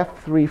with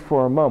f3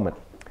 for a moment.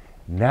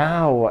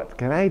 Now what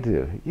can I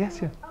do? Yes,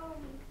 yeah. The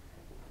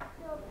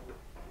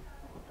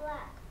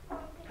black pawn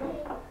can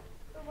take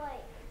the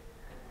white.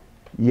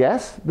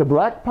 Yes, the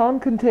black pawn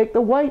can take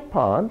the white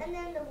pawn. And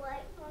then the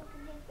white pawn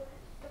can take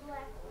the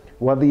black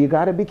one. Well, you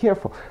got to be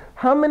careful.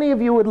 How many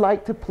of you would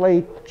like to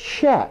play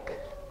check?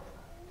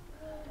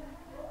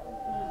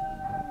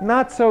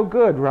 Not so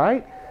good,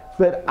 right?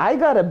 But I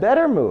got a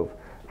better move.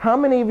 How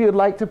many of you would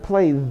like to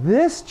play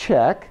this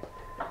check,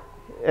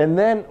 and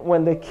then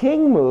when the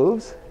king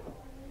moves,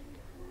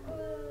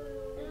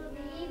 It'll be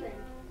even.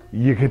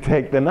 you could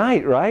take the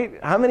knight, right?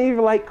 How many of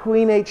you like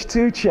queen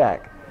h2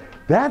 check?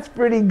 That's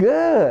pretty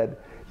good.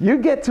 You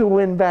get to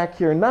win back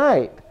your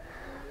knight.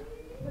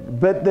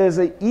 But there's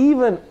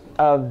even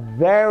a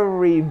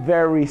very,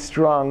 very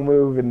strong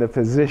move in the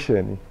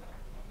position.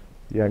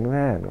 Young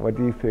man, what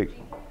do you think?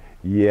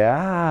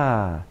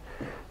 Yeah.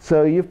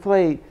 So you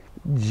play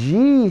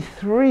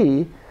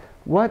g3.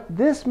 What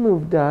this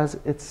move does,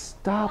 it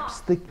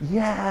stops the,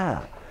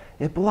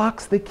 it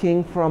blocks the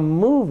king from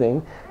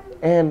moving,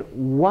 and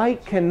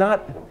white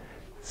cannot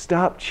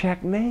stop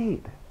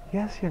checkmate.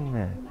 Yes, young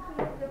man.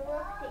 The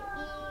rook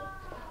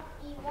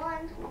to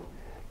E1.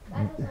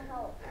 That doesn't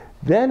help.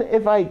 Then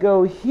if I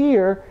go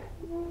here,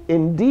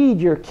 indeed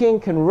your king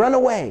can run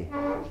away.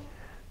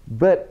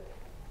 But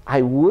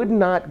I would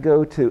not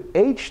go to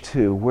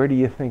h2. Where do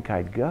you think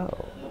I'd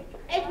go?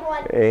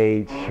 H1.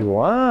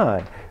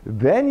 h1.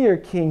 Then your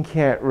king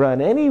can't run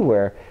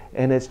anywhere,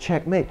 and it's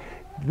checkmate.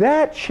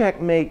 That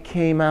checkmate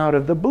came out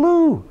of the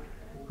blue,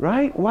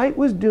 right? White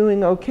was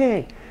doing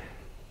okay.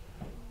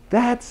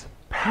 That's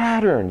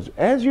patterns.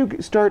 As you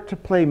start to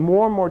play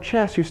more and more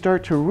chess, you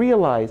start to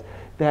realize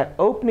that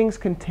openings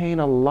contain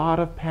a lot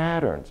of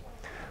patterns.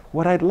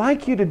 What I'd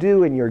like you to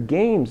do in your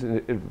games,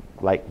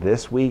 like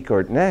this week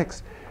or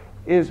next,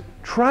 is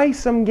try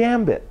some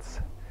gambits.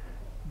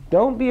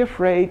 Don't be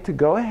afraid to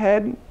go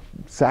ahead,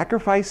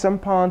 sacrifice some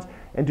pawns,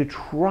 and to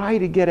try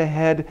to get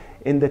ahead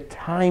in the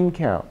time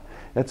count.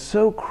 That's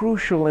so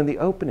crucial in the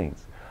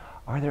openings.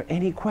 Are there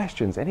any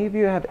questions? Any of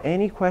you have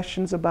any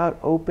questions about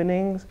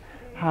openings?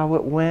 How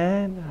it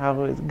went?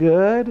 How it's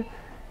good?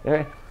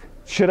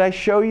 Should I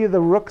show you the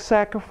rook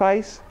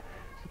sacrifice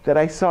that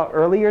I saw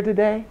earlier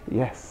today?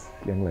 Yes,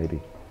 young lady.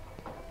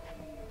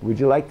 Would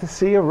you like to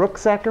see a rook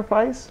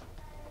sacrifice?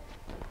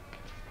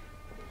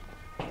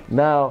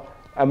 Now,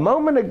 a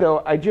moment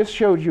ago, I just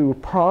showed you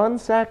pawn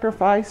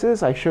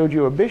sacrifices. I showed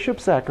you a bishop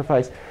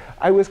sacrifice.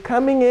 I was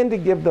coming in to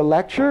give the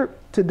lecture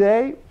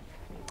today,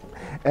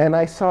 and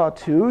I saw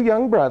two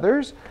young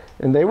brothers,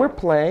 and they were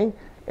playing,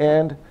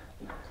 and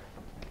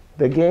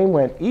the game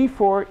went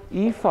e4,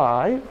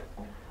 e5,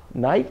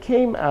 Knight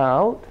came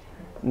out,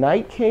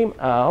 knight came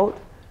out,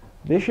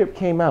 bishop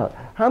came out.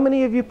 How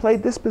many of you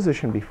played this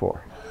position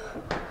before?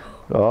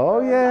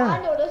 Oh yeah.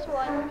 I know this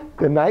one.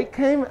 The knight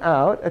came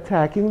out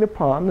attacking the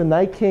pawn. The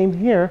knight came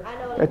here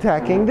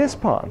attacking this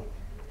pawn.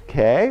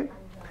 Okay?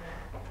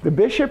 The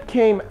bishop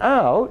came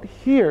out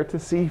here to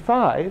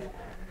c5,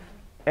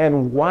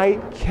 and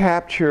white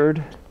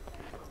captured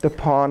the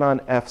pawn on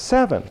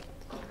f7.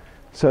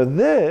 So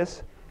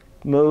this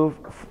move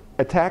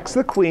attacks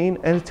the queen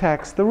and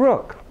attacks the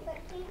rook. But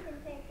he can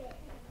pick it.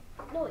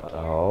 No, it can't.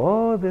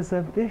 Oh, there's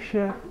a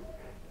bishop.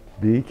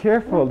 Be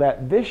careful.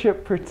 That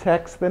bishop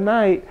protects the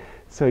knight,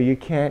 so you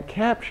can't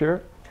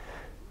capture.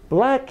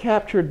 Black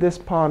captured this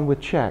pawn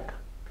with check.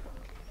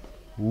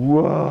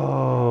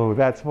 Whoa,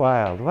 that's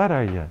wild. What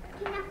are you?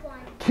 King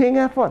F1. King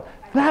F1.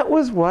 That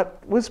was what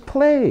was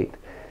played.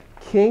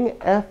 King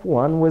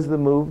F1 was the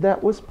move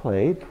that was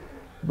played.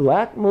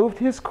 Black moved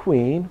his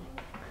queen,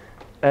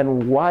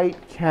 and white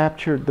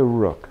captured the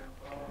rook.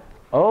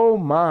 Oh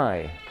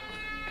my.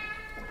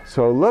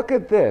 So look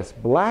at this.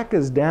 Black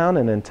is down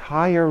an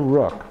entire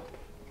rook.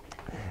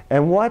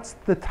 And what's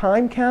the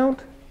time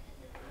count?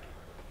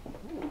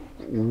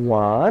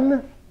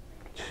 1,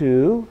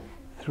 2,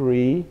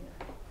 3,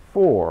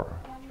 4.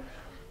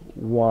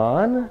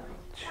 1,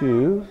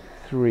 2,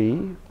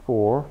 3,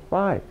 4,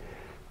 5.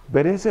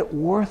 But is it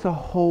worth a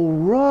whole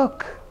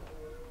rook?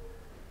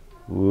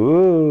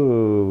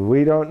 Ooh,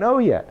 we don't know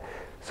yet.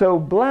 So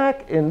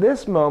black in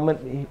this moment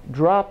he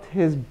dropped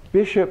his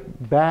bishop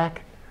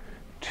back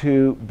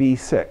to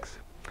b6.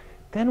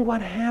 Then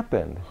what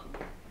happened?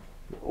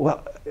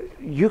 Well,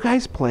 you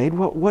guys played.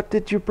 What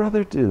did your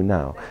brother do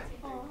now?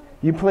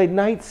 You played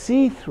knight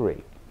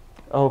c3.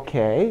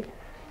 Okay.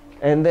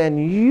 And then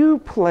you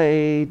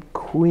played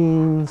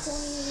queen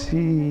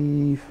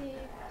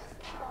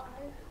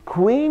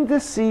queen to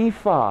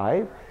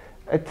c5,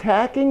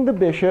 attacking the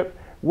bishop.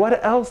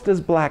 What else does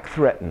black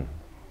threaten?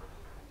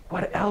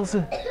 What else?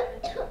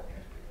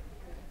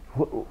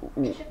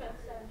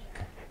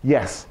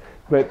 Yes,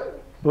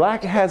 but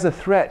black has a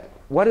threat.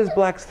 What is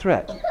black's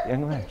threat?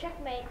 Young man.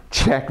 Checkmate.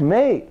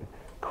 Checkmate.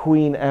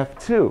 Queen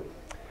f2.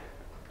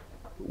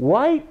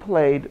 White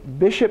played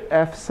bishop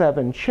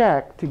f7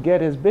 check to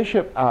get his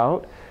bishop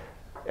out,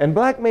 and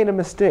black made a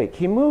mistake.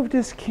 He moved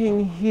his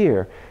king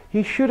here.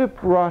 He should have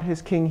brought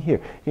his king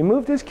here. He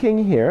moved his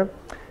king here,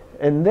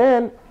 and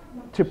then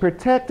to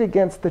protect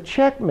against the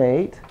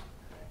checkmate,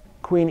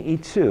 queen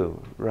e2,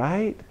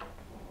 right?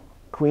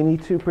 Queen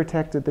e2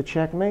 protected the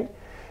checkmate.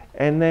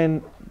 And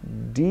then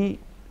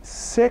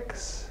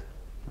d6,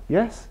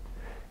 yes?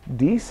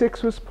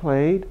 d6 was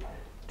played,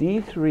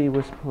 d3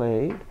 was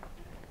played.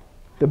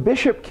 The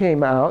bishop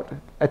came out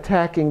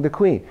attacking the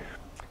queen.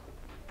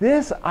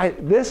 This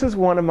is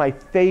one of my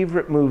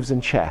favorite moves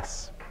in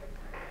chess.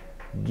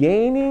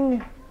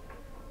 Gaining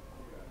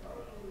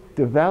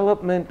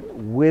development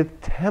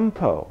with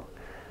tempo.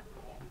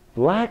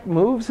 Black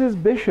moves his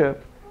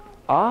bishop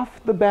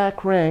off the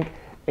back rank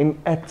and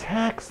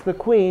attacks the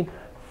queen,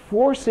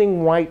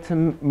 forcing white to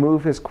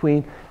move his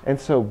queen, and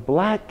so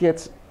black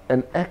gets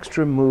an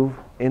extra move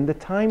in the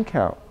time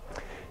count.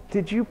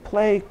 Did you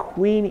play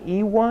queen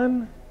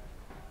e1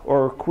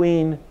 or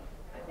queen?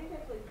 I think I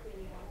played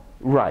queen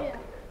E1. Right. Yeah.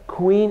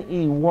 Queen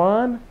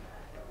e1,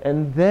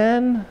 and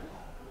then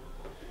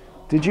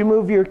did you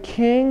move your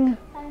king,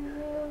 I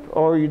moved.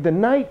 or the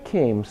knight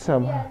came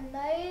somehow? Yeah,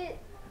 knight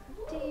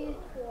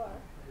d4.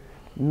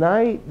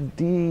 Knight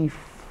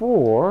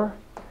d4.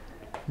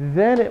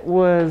 Then it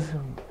was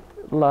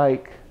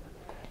like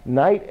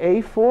knight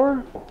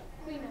a4,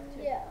 Queen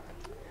F2. Yeah.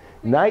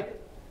 knight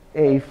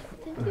a.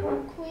 Did you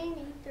want queen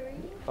e3?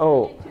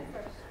 Oh, Queen E2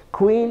 first.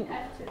 queen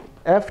F2.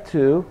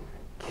 f2,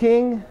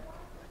 king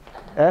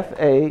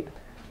f8,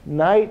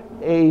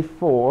 knight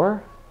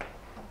a4,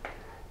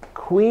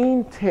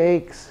 queen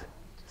takes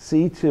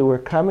c2. We're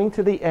coming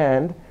to the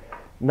end.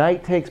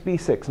 Knight takes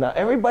b6. Now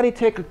everybody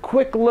take a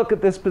quick look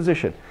at this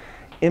position.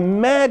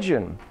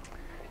 Imagine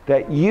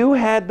that you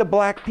had the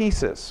black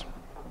pieces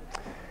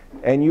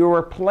and you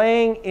were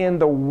playing in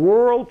the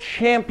world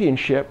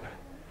championship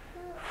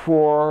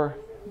for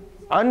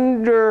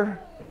under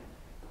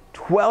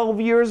 12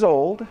 years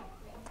old,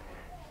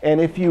 and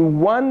if you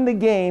won the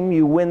game,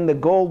 you win the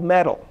gold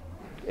medal,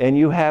 and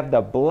you have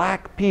the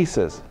black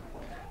pieces.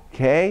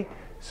 Okay?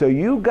 So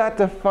you got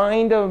to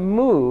find a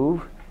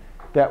move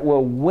that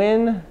will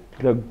win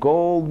the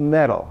gold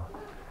medal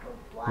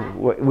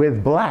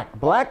with black.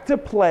 Black to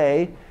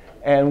play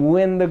and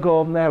win the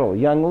gold medal.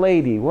 Young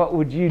lady, what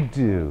would you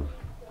do?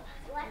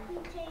 Black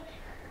would take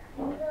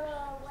the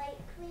white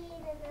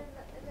queen and then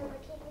the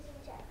king is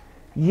in check.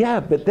 Yeah,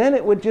 but then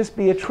it would just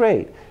be a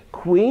trade.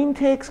 Queen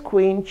takes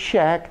queen,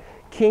 check.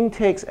 King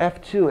takes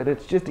f2, and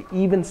it's just an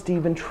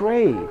even-steven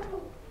trade.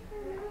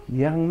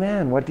 Young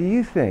man, what do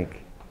you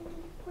think?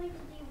 Queen to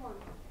d1.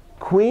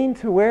 Queen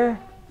to where?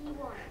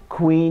 d1.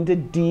 Queen to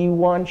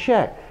d1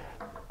 check.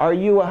 Are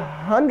you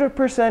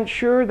 100%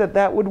 sure that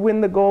that would win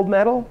the gold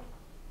medal?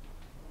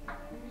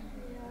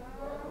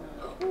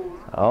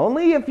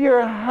 Only if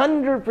you're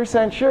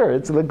 100% sure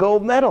it's the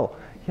gold medal.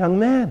 Young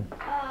man,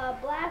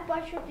 Black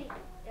bishop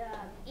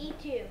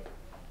E2.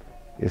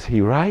 is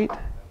he right?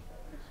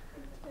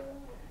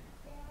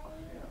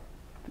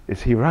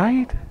 Is he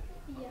right?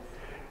 Yes.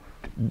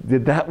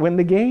 Did that win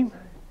the game?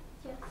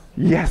 Yes.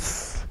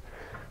 Yes.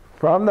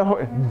 From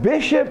the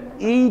bishop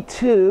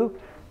E2,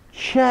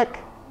 check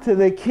to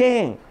the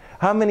king.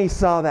 How many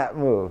saw that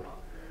move?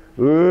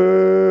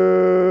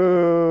 Ooh.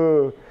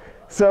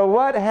 So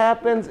what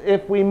happens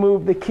if we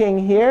move the king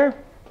here?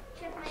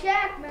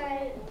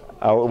 Checkmate.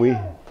 Oh, we.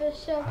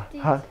 Bishop D.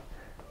 Huh?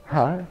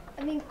 Huh?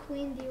 I mean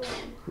Queen D1.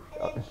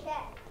 And then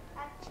check.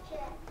 That's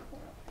check.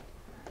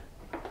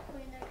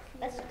 Queen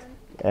X1.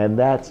 And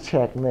that's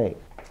checkmate.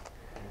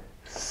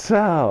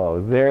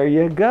 So there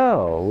you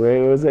go.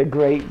 It was a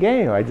great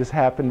game. I just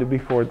happened to be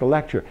for the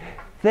lecture.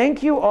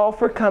 Thank you all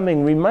for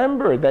coming.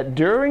 Remember that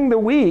during the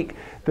week,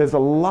 there's a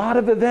lot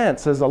of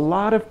events. There's a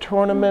lot of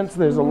tournaments.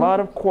 There's a lot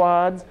of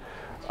quads.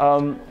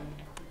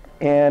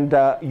 And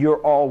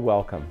you're all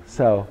welcome.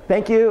 So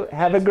thank you.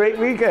 Have a great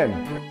weekend.